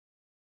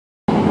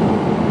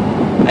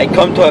I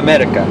come to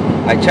America.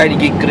 I try to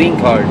get green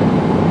card.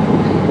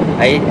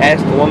 I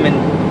asked woman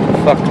to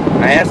fuck.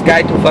 I asked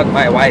guy to fuck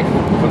my wife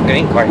for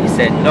green card. He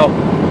said no.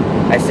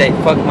 I said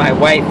fuck my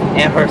wife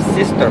and her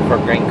sister for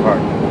green card.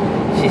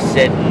 She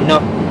said no.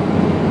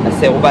 I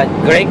said what about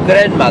great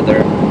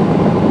grandmother,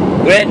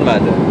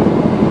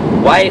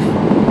 wife,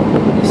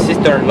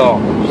 sister-in-law?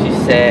 He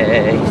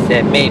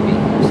said maybe.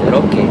 I said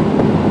okay.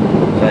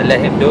 So I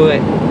let him do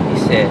it. He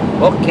said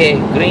okay,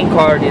 green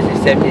card is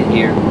accepted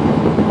here.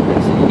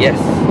 I said yes.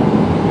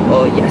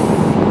 Oh yes.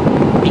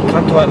 Me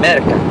come to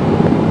America.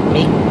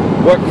 Me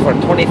work for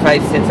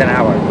 25 cents an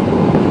hour.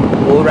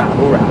 Hoorah,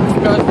 hoorah.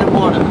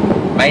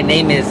 My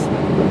name is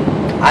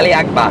Ali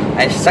Akbar.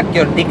 I suck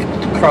your dick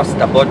to cross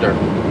the border.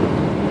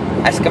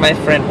 Ask my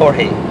friend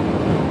Jorge.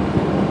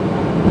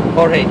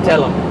 Jorge,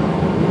 tell him.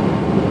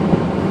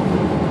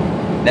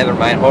 Never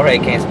mind, Jorge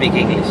can't speak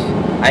English.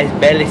 I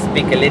barely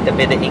speak a little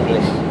bit of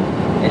English.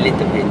 A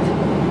little bit.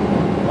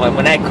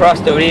 When I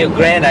crossed the Rio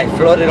Grande, I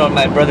floated on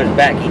my brother's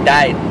back. He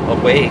died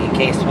away. He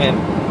can't swim.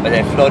 But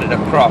I floated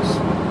across.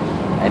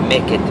 I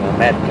make it to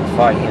America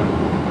for him.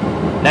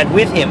 Not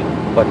with him,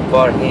 but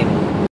for him.